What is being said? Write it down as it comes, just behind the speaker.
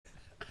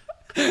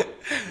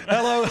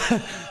Hello,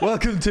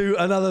 welcome to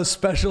another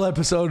special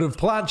episode of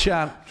Plant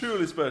Chat.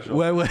 Truly special.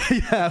 Where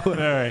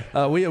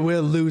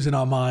we're losing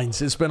our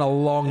minds. It's been a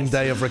long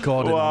day of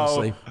recording,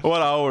 honestly.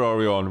 What hour are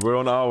we on? We're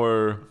on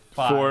hour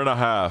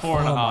 4.5.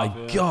 Oh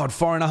my God,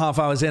 4.5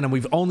 hours in, and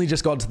we've only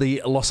just got to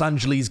the Los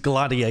Angeles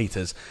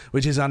Gladiators,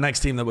 which is our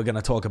next team that we're going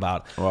to talk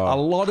about. Wow. A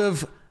lot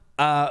of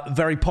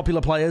very popular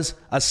players,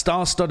 a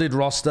star-studded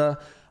roster,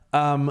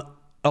 a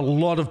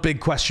lot of big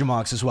question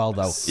marks as well,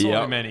 though.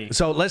 So many.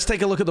 So let's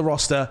take a look at the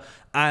roster,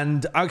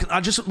 and I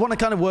just want to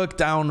kind of work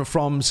down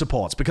from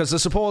supports, because the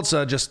supports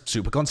are just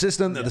super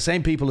consistent. They're the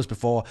same people as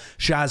before,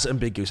 Shaz and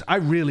Big Goose. I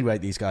really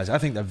rate these guys. I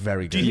think they're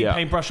very good. Do you think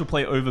Paintbrush will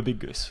play over Big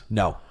Goose?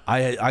 No,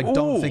 I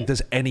don't think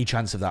there's any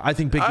chance of that. I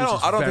think Big Goose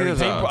is very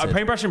talented.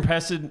 Paintbrush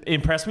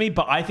impressed me,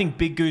 but I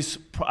think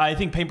I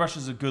think Paintbrush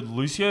is a good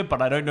Lucio, but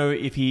I don't know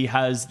if he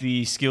has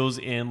the skills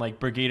in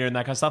like Brigida and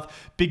that kind of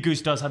stuff. Big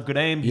Goose does have good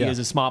aim. He is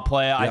a smart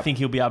player. I think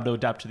he'll be able to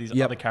adapt to these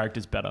other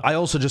characters better. I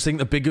also just think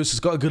that Big Goose has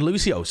got a good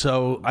Lucio,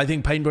 so I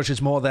think Paintbrush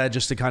is more there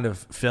just to kind of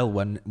fill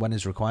when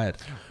is required.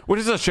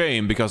 Which is a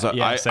shame, because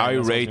I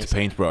rate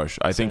Paintbrush.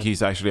 I think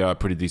he's actually a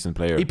pretty decent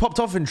player. He popped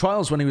off in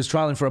trials when he was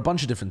trialing for a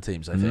bunch of different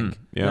teams, I think.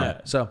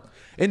 So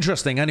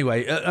interesting.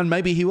 Anyway, and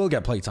maybe he will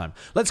get playtime.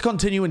 Let's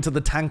continue into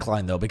the tank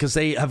line, though, because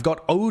they have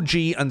got OG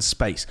and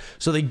Space.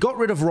 So they got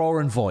rid of Raw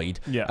and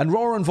Void. And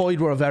Raw and Void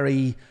were a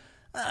very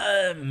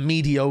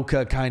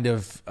mediocre kind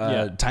of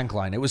tank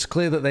line. It was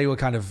clear that they were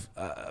kind of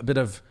a bit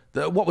of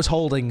what was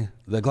holding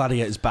the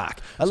Gladiators back,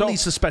 at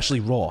least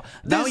especially Raw.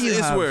 Now this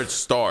is where it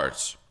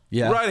starts.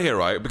 Right here,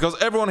 right? Because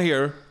everyone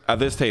here at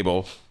this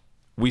table,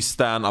 we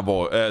stand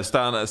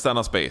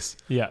a Space.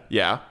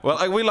 Yeah.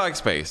 Well, we like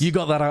Space. You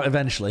got that out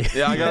eventually.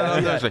 Yeah, I got it out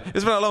eventually.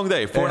 It's been a long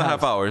day,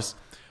 4.5 hours.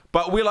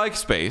 But we like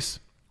Space.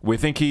 We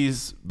think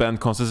he's been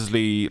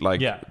consistently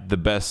the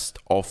best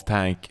off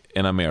tank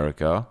in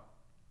America.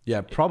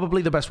 Yeah,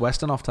 probably the best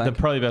Western off tank.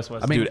 Probably best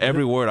Western. I mean, dude,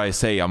 every word I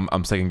say,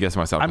 I'm second guessing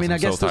myself. I mean, I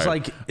guess there's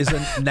is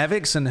it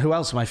Nevix, and who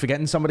else? Am I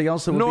forgetting somebody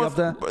else that would be up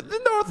there?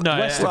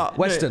 Western.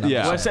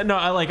 Western. No,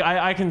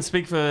 I can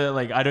speak for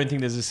I don't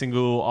think there's a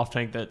single off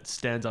tank that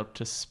stands up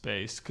to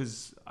Space,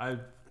 because I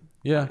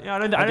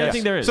don't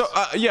think there is. So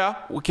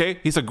okay,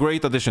 he's a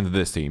great addition to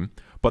this team.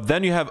 But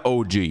then you have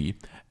OG,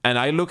 and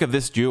I look at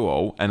this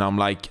duo, and I'm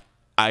like,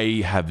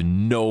 I have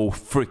no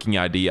freaking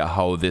idea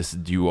how this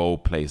duo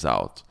plays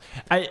out.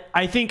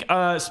 I think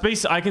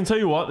Space, I can tell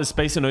you what, the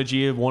Space and OG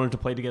have wanted to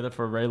play together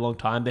for a very long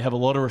time. They have a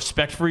lot of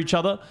respect for each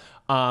other.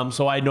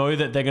 So I know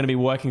that they're going to be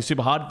working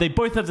super hard. They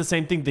both have the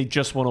same thing. They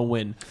just want to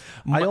win.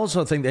 I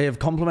also think they have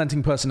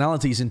complementing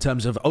personalities in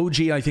terms of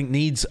OG, I think,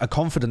 needs a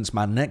confidence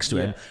man next to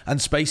him.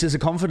 And Space is a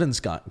confidence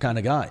kind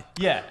of guy.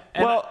 Yeah.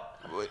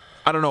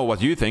 I don't know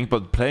what you think,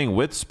 but playing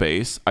with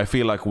Space, I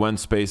feel like when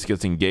Space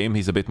gets in game,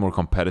 he's a bit more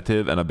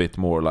competitive and a bit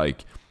more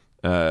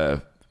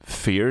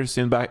fierce,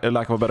 in lack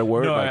of a better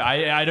word. No,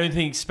 I don't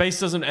think Space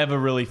doesn't ever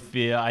really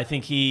fear. I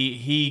think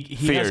he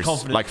fierce, has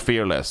confidence, like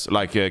fearless,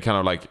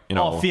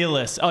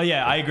 fearless. Oh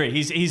yeah, I agree.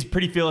 He's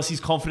pretty fearless.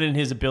 He's confident in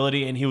his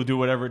ability, and he will do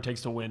whatever it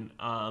takes to win.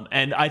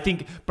 And I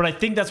think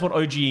that's what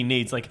OG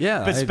needs.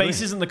 But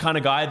Space isn't the kind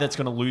of guy that's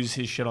going to lose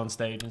his shit on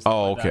stage. And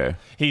stuff that.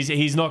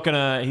 He's not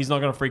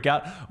gonna freak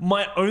out.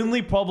 My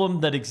only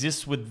problem that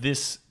exists with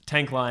this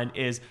tank line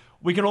is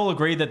we can all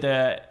agree that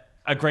they're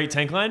a great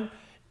tank line.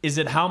 Is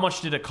it how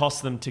much did it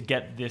cost them to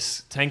get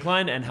this tank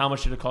line, and how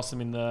much did it cost them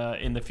in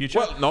the future?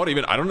 Well,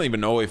 I don't even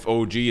know if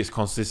OG is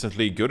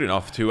consistently good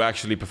enough to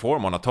actually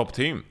perform on a top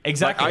team.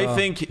 Exactly. I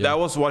think that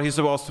was what he's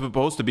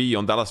supposed to be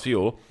on Dallas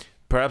Fuel.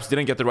 Perhaps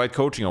didn't get the right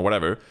coaching or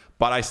whatever,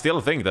 but I still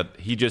think that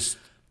he just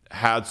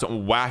had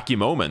some wacky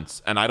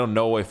moments, and I don't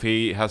know if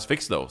he has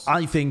fixed those.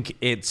 I think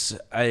it's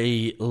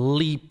a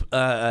leap,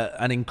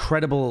 an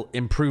incredible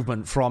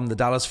improvement from the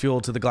Dallas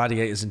Fuel to the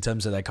Gladiators in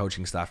terms of their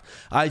coaching staff.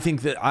 I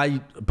think that I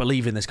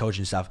believe in this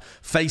coaching staff.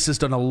 Face has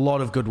done a lot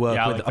of good work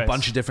with a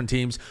bunch of different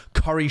teams.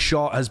 Curry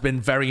Shot has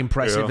been very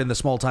impressive in the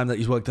small time that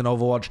he's worked in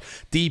Overwatch.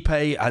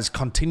 DPay has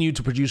continued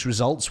to produce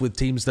results with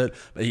teams that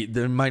they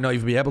might not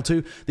even be able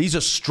to. These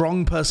are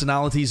strong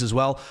personalities as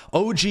well.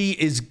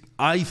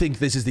 I think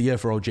this is the year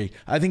for OG.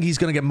 I think he's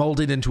going to get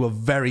molded into a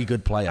very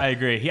good player. I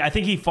agree. I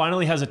think he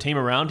finally has a team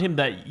around him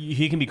that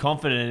he can be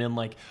confident in.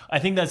 I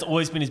think that's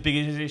always been his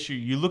biggest issue.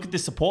 You look at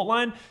this support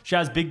line,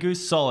 Shaz, Big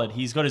Goose, solid.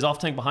 He's got his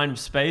off-tank behind him,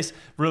 Space,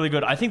 really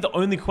good. I think the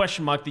only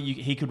question mark that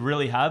he could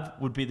really have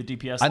would be the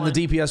DPS line. And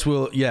the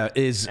DPS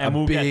is a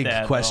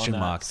big question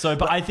mark. So,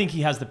 but I think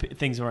he has the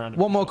things around him.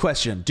 One more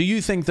question. Do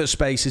you think that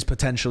Space is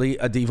potentially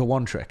a Diva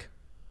one trick?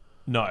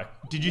 No.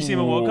 Did you see him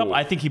at World Cup?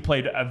 I think he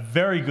played a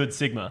very good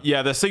Sigma.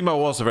 Yeah, the Sigma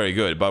was very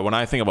good, but when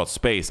I think about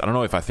Space, I don't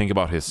know if I think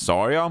about his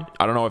Zarya.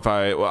 I don't know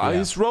if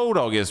his Road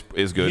Dogg is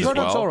good as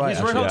well. All right,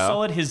 his Road Dogg's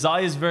solid. His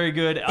Zarya is very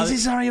good. Is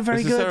his Zarya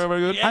very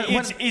good?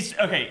 It's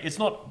okay. It's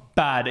not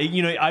bad.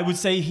 I would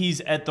say he's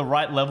at the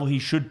right level he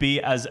should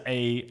be as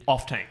a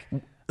off tank.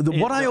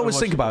 What I always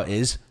think about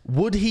is,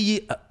 would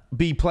he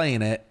be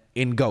playing it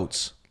in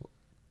GOATs?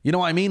 You know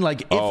what I mean?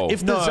 Like,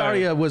 if the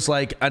Zarya was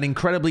like an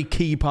incredibly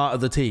key part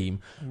of the team,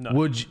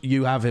 would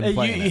you have him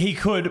playing? He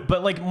could,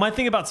 but like my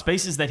thing about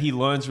Space is that he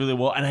learns really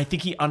well, and I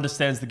think he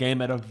understands the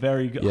game at a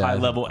very high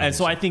level. And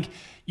so I think,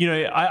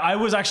 I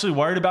was actually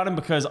worried about him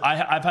because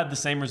I've had the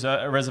same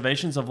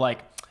reservations of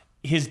like,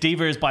 his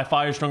Diva is by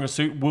far his strongest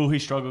suit. Will he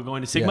struggle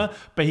going to Sigma? Yeah.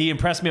 But he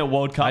impressed me at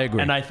World Cup,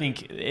 and I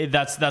think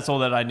that's all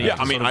that I need. Yeah,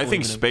 I mean, I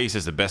think Space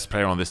is the best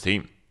player on this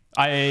team.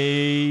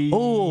 I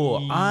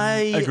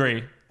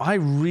agree. I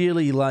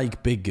really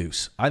like Big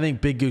Goose. I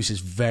think Big Goose is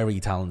very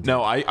talented.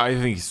 No, I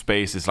think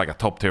Space is like a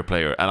top tier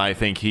player, and I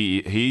think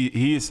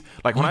he's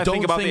like when I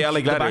think about the LA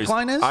Gladiators,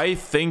 I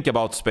think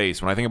about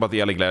Space. When I think about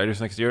the LA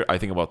Gladiators next year, I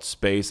think about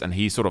Space, and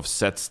he sort of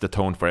sets the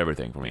tone for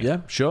everything for me.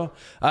 Yeah, sure.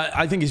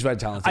 I think he's very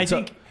talented. I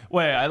think.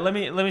 Wait, let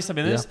me step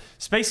in this.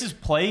 Space's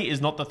play is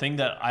not the thing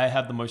that I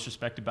have the most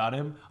respect about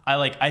him.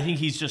 I think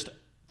he's just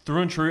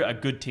through and through a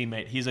good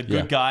teammate. He's a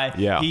good guy.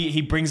 Yeah.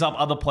 He brings up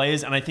other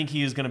players, and I think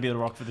he is going to be the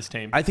rock for this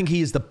team. I think he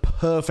is the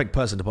perfect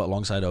person to put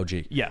alongside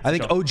OG. Yeah, I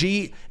think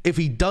OG, if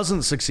he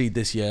doesn't succeed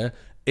this year,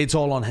 it's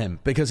all on him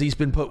because he's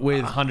been put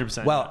with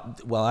 100%.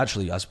 Well,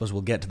 actually, I suppose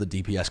we'll get to the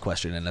DPS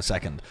question in a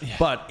second. Yeah.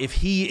 But if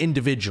he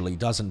individually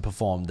doesn't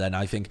perform, then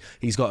I think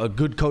he's got a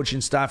good coaching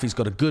staff. He's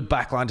got a good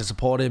backline to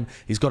support him.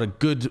 He's got a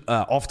good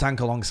off tank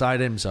alongside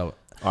him. So,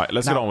 all right,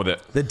 let's get on with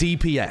it. The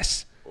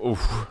DPS,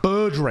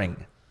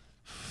 Birdring,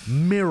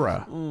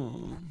 Mirror,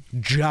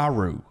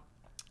 Jaru.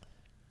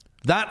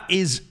 That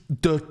is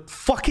the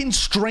fucking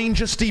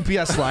strangest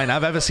DPS line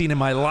I've ever seen in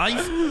my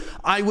life.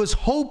 I was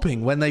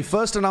hoping when they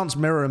first announced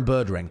Mirror and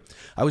Birdring,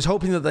 I was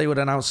hoping that they would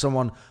announce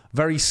someone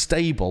very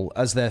stable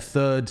as their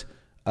third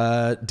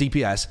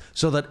DPS,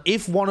 so that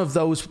if one of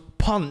those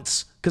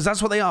punts, because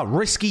that's what they are,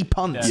 risky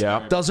punts,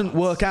 doesn't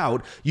work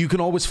out, you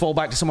can always fall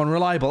back to someone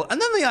reliable. And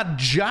then they had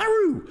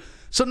Jaru.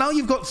 So now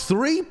you've got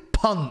 3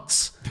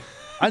 punts.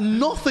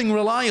 And nothing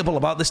reliable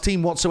about this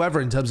team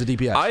whatsoever in terms of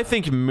DPS. I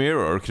think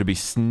Mirror could be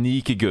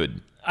sneaky good.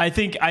 I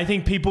think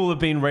people have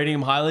been rating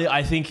him highly.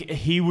 I think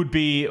he would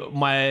be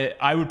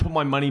I would put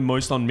my money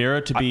most on Mirror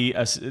to be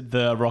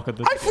the rock of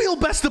the... I feel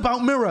best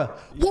about Mirror.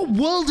 What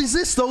world is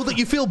this, though, that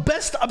you feel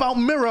best about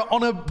Mirror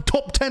on a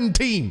top 10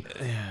 team?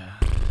 Yeah.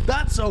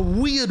 That's a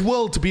weird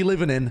world to be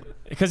living in.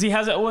 Because he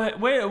has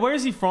where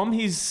is he from?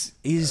 He's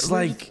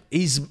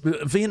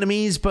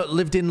Vietnamese but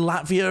lived in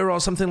Latvia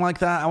or something like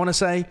that, I want to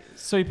say.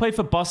 So he played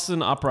for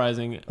Boston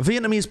Uprising. A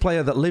Vietnamese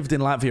player that lived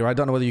in Latvia. I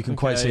don't know whether you can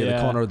quite see in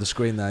the corner of the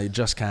screen there. You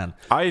just can.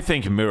 I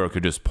think Mirror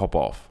could just pop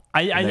off.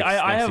 I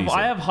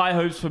have high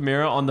hopes for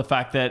Mirror on the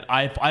fact that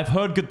I've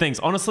heard good things.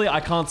 Honestly,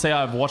 I can't say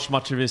I've watched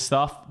much of his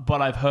stuff,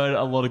 but I've heard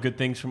a lot of good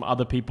things from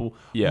other people.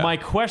 Yeah. My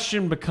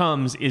question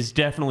is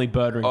definitely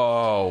Birdring.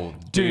 Oh,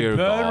 dear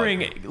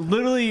Birdring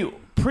literally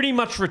pretty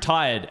much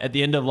retired at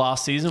the end of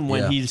last season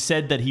when he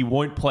said that he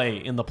won't play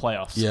in the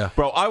playoffs. Yeah.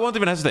 Bro, I won't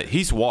even hesitate.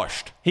 He's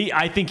washed.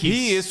 I think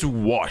he is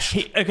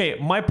washed. Okay,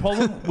 my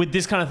problem with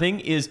this kind of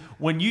thing is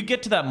when you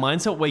get to that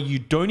mindset where you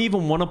don't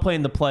even want to play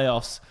in the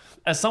playoffs,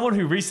 as someone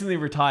who recently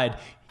retired,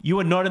 you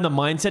are not in the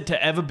mindset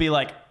to ever be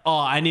like, oh,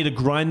 I need to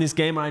grind this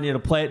game, or I need to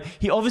play it.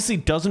 He obviously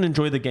doesn't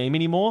enjoy the game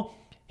anymore.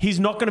 He's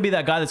not going to be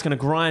that guy that's going to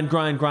grind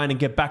and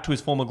get back to his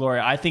former glory.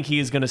 I think he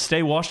is going to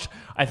stay washed.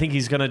 I think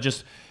he's going to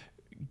just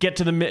get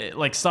to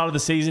the start of the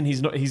season. He's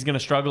going to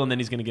struggle, and then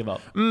he's going to give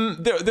up.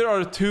 There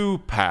are 2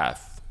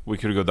 paths we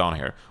could go down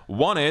here.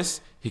 One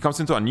is he comes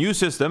into a new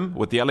system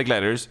with the LA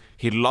Gladiators.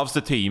 He loves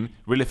the team,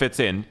 really fits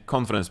in,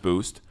 confidence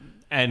boost.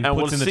 And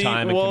puts in the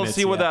time. We'll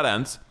see where that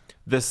ends.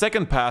 The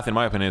second path, in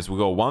my opinion, is we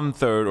go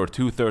 1/3 or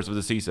 2/3 of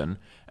the season,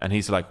 and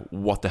he's like,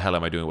 "What the hell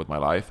am I doing with my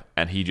life?"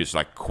 And he just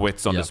like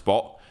quits on the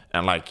spot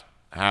and like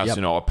has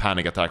a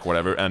panic attack or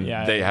whatever, and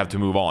they have to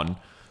move on.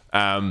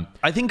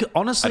 I think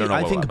honestly,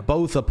 I think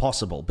both are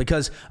possible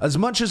because as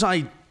much as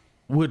I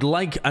would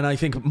like, and I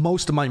think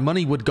most of my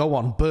money would go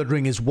on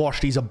Birdring is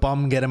washed, he's a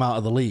bum, get him out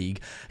of the league.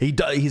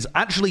 He's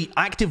actually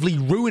actively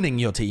ruining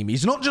your team.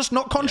 He's not just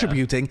not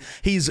contributing,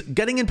 he's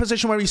getting in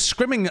position where he's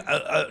scrimming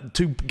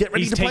to get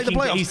ready to play the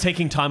playoffs. He's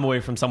taking time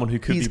away from someone who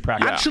could be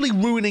practicing. Actually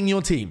ruining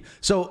your team.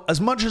 So as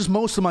much as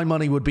most of my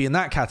money would be in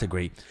that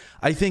category,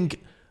 I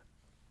think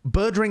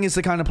Birdring is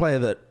the kind of player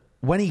that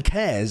when he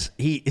cares,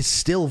 he is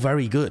still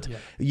very good.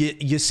 Yeah.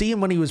 You see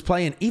him when he was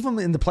playing, even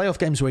in the playoff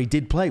games where he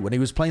did play, when he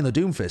was playing the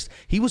Doomfist,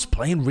 he was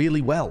playing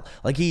really well.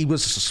 Like, he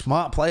was a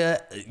smart player.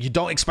 You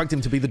don't expect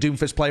him to be the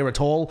Doomfist player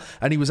at all,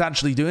 and he was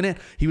actually doing it.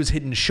 He was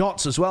hitting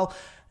shots as well.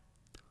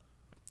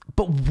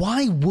 But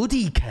why would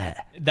he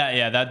care?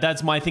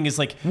 That's my thing is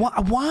like...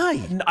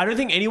 Why? I don't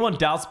think anyone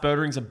doubts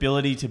Birdring's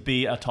ability to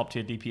be a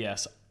top-tier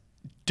DPS.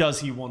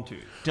 Does he want to?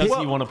 Does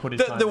he want to put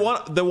his time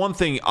in? The one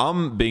thing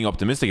I'm being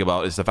optimistic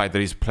about is the fact that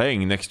he's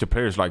playing next to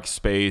players like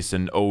Space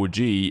and OG,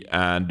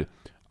 and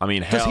I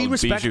mean, does he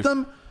respect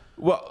them?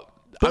 Well,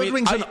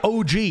 Birdring's an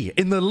OG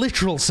in the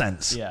literal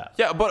sense. Yeah,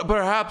 but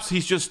perhaps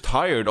he's just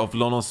tired of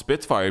London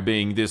Spitfire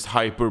being this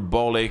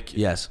hyperbolic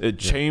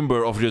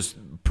chamber of just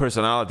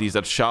personalities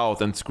that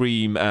shout and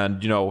scream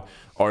and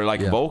are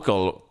like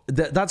vocal.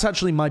 that's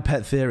actually my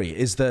pet theory,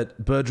 is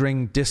that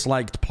Birdring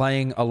disliked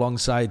playing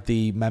alongside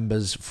the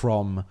members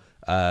from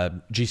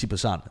GC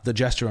Busan, the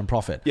Gesture and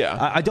Prophet. Yeah.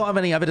 I don't have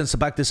any evidence to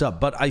back this up,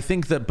 but I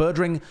think that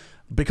Birdring,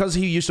 because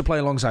he used to play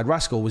alongside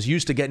Rascal, was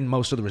used to getting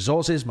most of the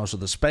resources, most of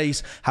the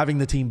space, having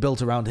the team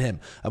built around him.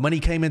 And when he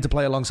came in to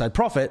play alongside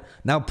Prophet,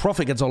 now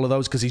Prophet gets all of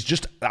those because he's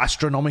just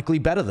astronomically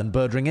better than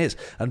Birdring is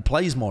and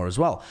plays more as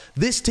well.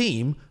 This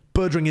team,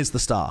 Birdring is the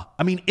star.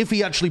 I mean, if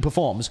he actually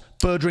performs,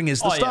 Birdring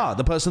is the star.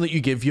 The person that you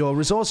give your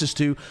resources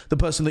to, the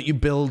person that you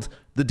build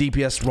the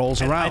DPS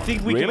roles around. I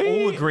think we can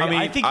all agree. I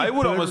mean, I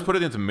would almost put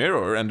it into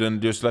Mirror and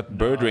then just let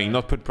Birdring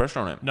not put pressure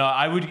on him. No,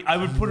 I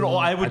would put it all.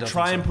 I would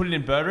try and put it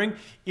in Birdring.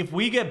 If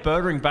we get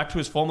Birdring back to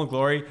his former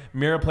glory,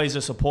 Mirror plays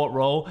a support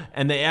role,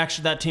 and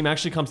that team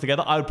actually comes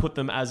together, I would put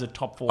them as a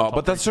top 4.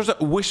 But that's just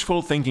a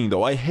wishful thinking,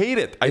 though. I hate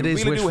it. I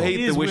really do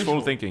hate the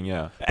wishful thinking.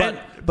 Yeah.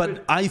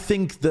 But I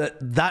think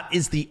that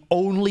is the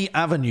only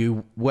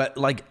avenue where,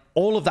 like,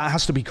 all of that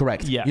has to be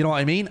correct. Yeah. You know what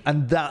I mean?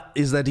 And that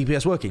is their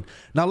DPS working.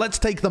 Now, let's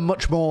take the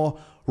much more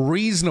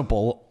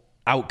reasonable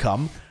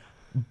outcome.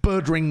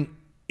 Birdring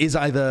is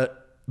either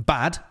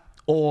bad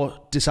or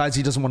decides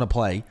he doesn't want to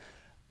play.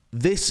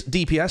 This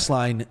DPS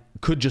line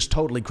could just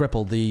totally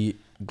cripple the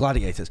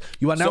Gladiators.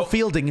 You are now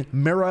fielding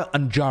Mirror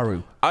and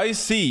Jaru. I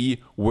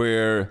see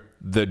where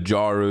the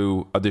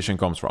Jaru addition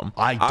comes from.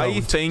 I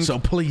think so.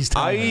 Please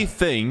tell me. I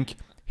think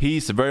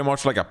he's very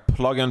much like a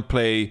plug and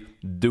play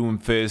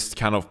Doomfist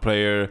kind of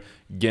player.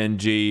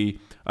 Genji.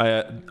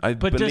 I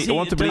want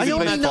to believe he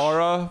plays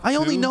Pharah. I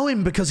only know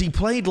him because he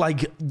played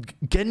like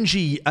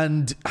Genji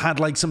and had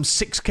like some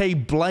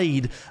 6k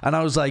blade, and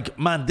I was like,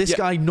 man, this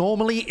guy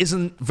normally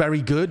isn't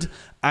very good,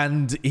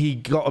 and he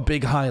got a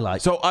big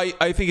highlight. So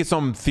I think it's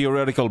some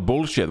theoretical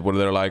bullshit where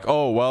they're like,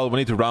 oh, well, we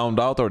need to round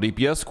out our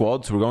DPS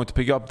squad, so we're going to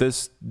pick up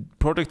this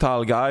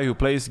projectile guy who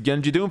plays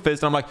Genji Doomfist.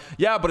 And I'm like,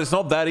 yeah, but it's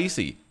not that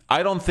easy.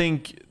 I don't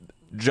think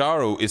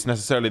Jaru is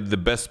necessarily the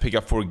best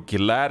pickup for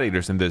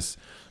Gladiators in this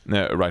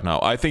right now.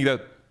 I think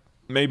that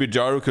maybe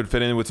Jaru could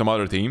fit in with some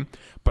other team,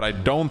 but I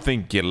don't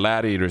think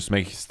Gladiators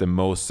makes the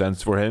most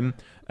sense for him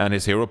and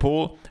his hero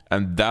pool,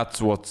 and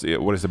that's what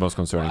is the most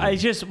concerning.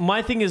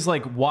 My thing is,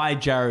 like, why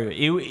Jaru?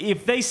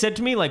 If they said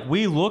to me, like,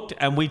 we looked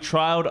and we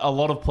trialed a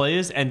lot of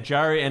players and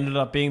Jaru ended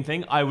up being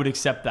thing, I would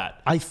accept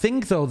that. I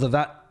think, though,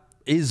 that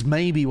is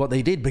maybe what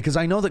they did, because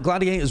I know that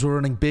Gladiators were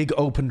running big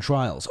open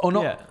trials. Oh,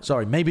 no,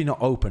 sorry, maybe not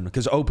open,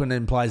 because open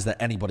implies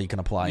that anybody can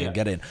apply and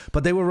get in.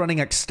 But they were running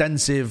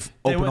extensive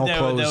open or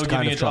closed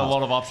kind of trials. A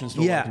lot of options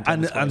to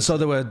and so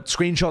there were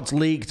screenshots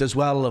leaked as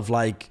well of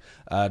like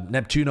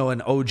Neptuno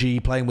and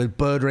OG playing with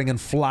Birdring and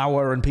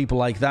Flower and people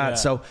like that.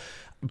 So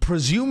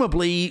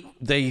presumably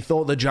they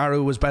thought that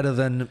Jaru was better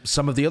than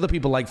some of the other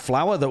people like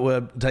Flower that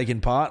were taking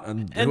part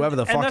and whoever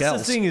the fuck else. And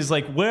that's the thing is,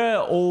 like,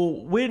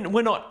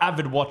 we're not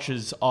avid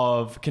watchers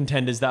of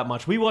contenders that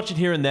much. We watch it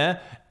here and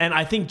there, and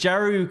I think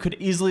Jaru could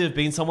easily have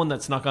been someone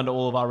that snuck under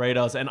all of our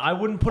radars, and I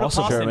wouldn't put it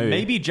past him.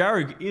 Maybe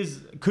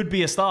Jaru could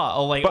be a star,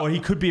 or he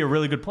could be a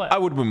really good player. I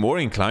would be more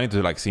inclined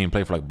to like see him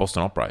play for like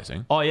Boston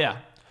Uprising. Oh yeah.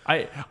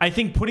 I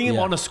think putting him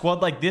on a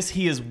squad like this,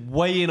 he is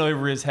way in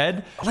over his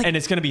head, and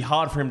it's going to be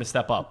hard for him to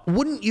step up.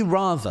 Wouldn't you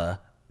rather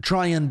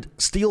try and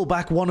steal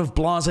back one of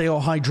Blase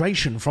or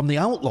Hydration from the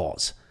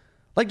Outlaws?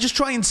 Like, just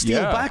try and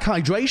steal back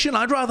Hydration.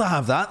 I'd rather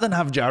have that than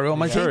have Jaru on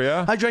my team.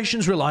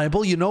 Hydration's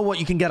reliable. You know what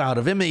you can get out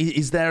of him.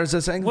 He's there as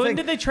a second thing. When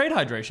did they trade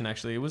Hydration,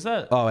 actually? Was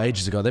that? Oh,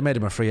 ages ago. They made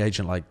him a free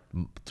agent, like,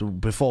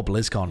 before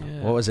BlizzCon.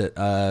 Yeah. What was it?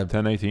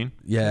 10/18?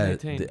 Yeah,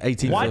 the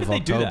 18th Why of did they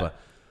October. do that?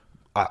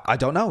 I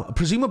don't know.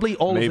 Presumably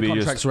all of the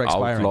contracts were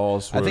expiring.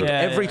 I think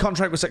every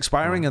contract was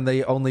expiring, and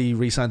they only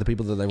re-signed the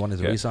people that they wanted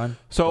to re-sign.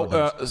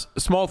 So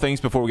small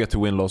things before we get to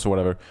win-loss or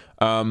whatever.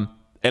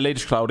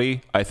 LH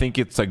Cloudy, I think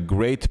it's a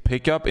great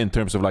pickup in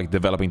terms of like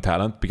developing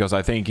talent, because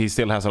I think he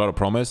still has a lot of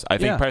promise. I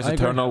think Paris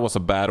Eternal was a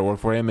bad org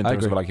for him in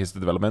terms of like his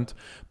development,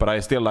 but I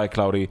still like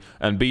Cloudy.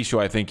 And Bishu,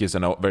 I think, is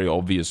a very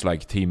obvious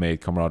like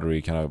teammate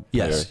camaraderie kind of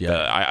player. Yes,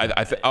 yeah.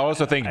 I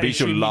also think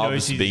Bishu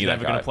loves being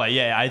that guy. Play.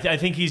 Yeah, I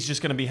think he's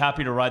just going to be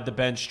happy to ride the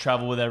bench,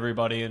 travel with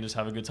everybody, and just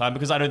have a good time,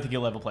 because I don't think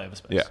he'll ever play over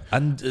space. Yeah,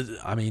 and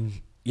I mean,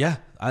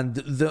 and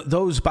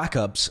those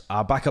backups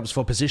are backups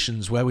for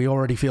positions where we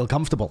already feel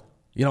comfortable.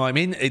 You know what I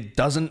mean? It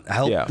doesn't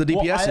help the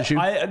DPS issue.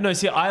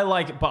 I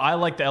like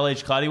the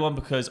LH Cloudy one,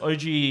 because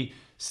OG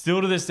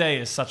still to this day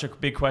is such a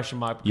big question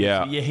mark.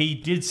 He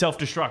did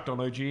self-destruct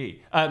on OGE,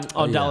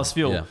 on Dallas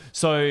Fuel. Yeah.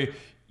 So,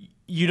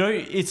 you know,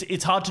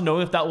 it's hard to know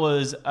if that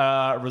was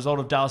a result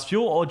of Dallas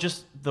Fuel or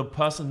just the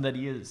person that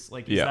he is.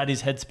 Like, is that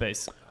his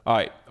headspace? All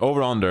right,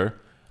 over-under,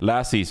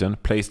 last season,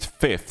 placed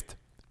 5th.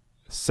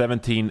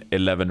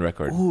 17-11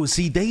 record. Oh,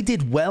 see, they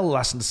did well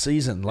last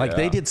season. Like,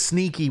 they did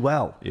sneaky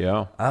well.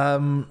 Yeah.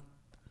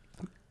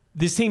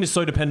 This team is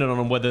so dependent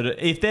on whether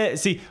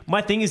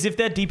my thing is, if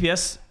their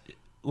DPS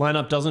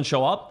lineup doesn't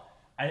show up,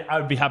 I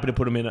would be happy to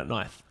put them in at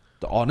 9th.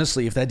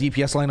 Honestly, if their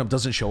DPS lineup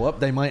doesn't show up,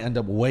 they might end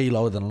up way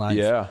lower than 9th.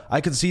 Yeah.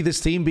 I could see this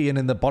team being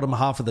in the bottom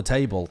half of the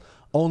table,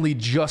 only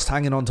just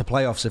hanging on to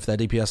playoffs if their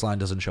DPS line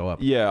doesn't show up.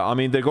 Yeah, I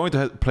mean, they're going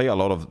to play a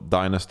lot of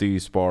Dynasty,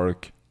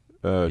 Spark,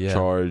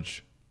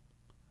 Charge.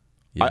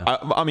 Yeah.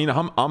 I mean,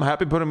 I'm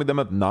happy putting them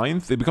at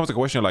 9th. It becomes a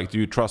question like, do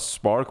you trust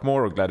Spark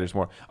more or Gladiators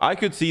more? I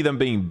could see them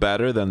being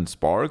better than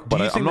Spark, but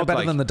do you think I'm they're not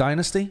better than the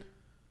Dynasty?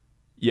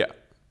 Yeah.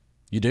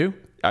 You do?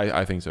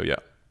 I think so, yeah.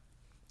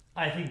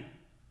 I think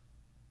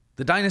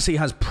the Dynasty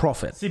has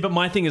profit. See, but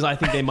my thing is, I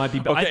think they might be.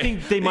 Okay. I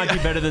think they might be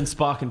better than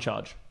Spark and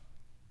Charge.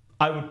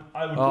 I would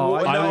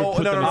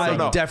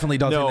definitely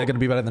don't think they're going to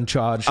be better than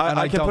Charge. And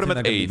I can don't put them think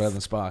at they're going to be 8th. better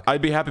than Spark.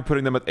 I'd be happy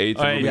putting them at 8th.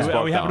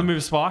 Are we happy to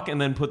move Spark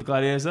and then put the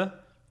Gladiators there?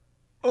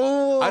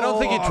 Oh, I don't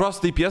think he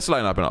trusts DPS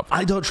lineup enough.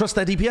 I don't trust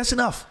their DPS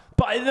enough.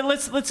 But then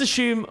let's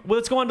assume. Well,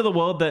 let's go into the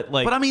world that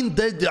like. But I mean,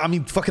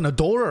 fucking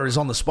Adora is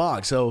on the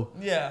Spark, so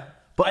yeah.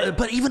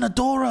 But even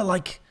Adora,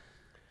 like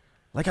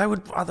I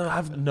would rather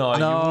have. No,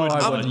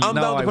 you wouldn't. I'm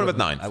down to put him at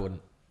 9th. I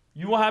wouldn't.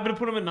 You are happy to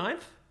put him at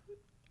 9th?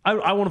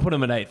 I want to put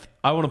him at 8th.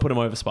 I want to put him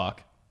over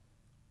Spark.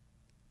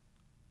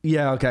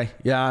 Yeah. Okay.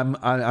 Yeah.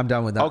 I'm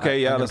down with that.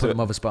 Okay. Yeah. Let's put him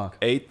over Spark.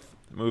 8th.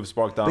 Move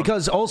Spark down.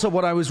 Because also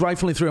what I was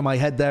rifling through in my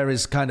head there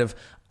is kind of,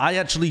 I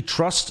actually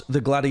trust the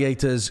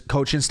Gladiators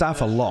coaching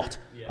staff a lot.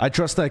 Yeah. I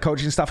trust their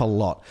coaching staff a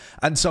lot.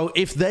 And so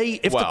if the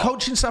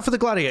coaching staff of the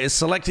Gladiators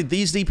selected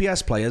these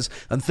DPS players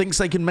and thinks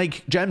they can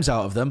make gems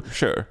out of them,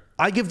 sure,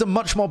 I give them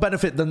much more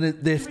benefit than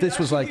if this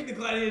was like... I think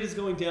the Gladiators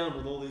going down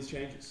with all these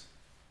changes.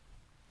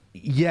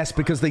 Yes,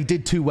 because they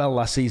did too well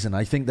last season.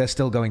 I think they're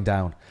still going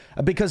down.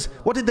 Because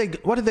what did they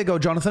go,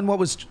 Jonathan? What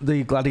was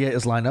the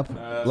Gladiators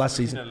lineup last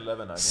season?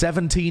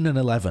 17 and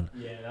 11.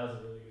 Yeah, that was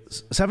a really good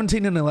season.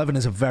 17 and 11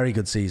 is a very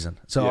good season.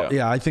 So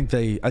yeah, I think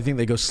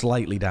they go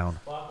slightly down.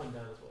 Spark went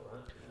down as well,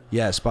 right?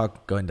 Yeah,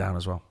 Spark going down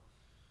as well.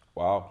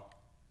 Wow.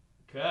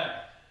 Okay.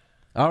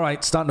 All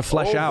right, starting to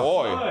flesh out.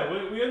 Boy.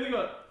 Oh, we only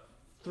got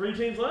 3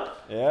 teams left?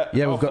 Yeah.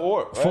 Yeah, we've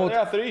got four.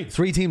 Yeah, 3.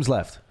 3 teams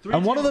left.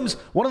 And one of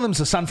them's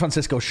a San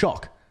Francisco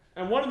Shock.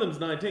 And one of them's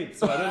 19th,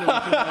 so I don't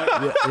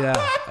know which one.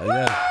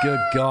 Yeah, good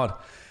God.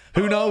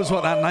 Who knows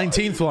what that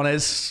 19th one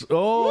is?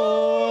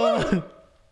 Oh!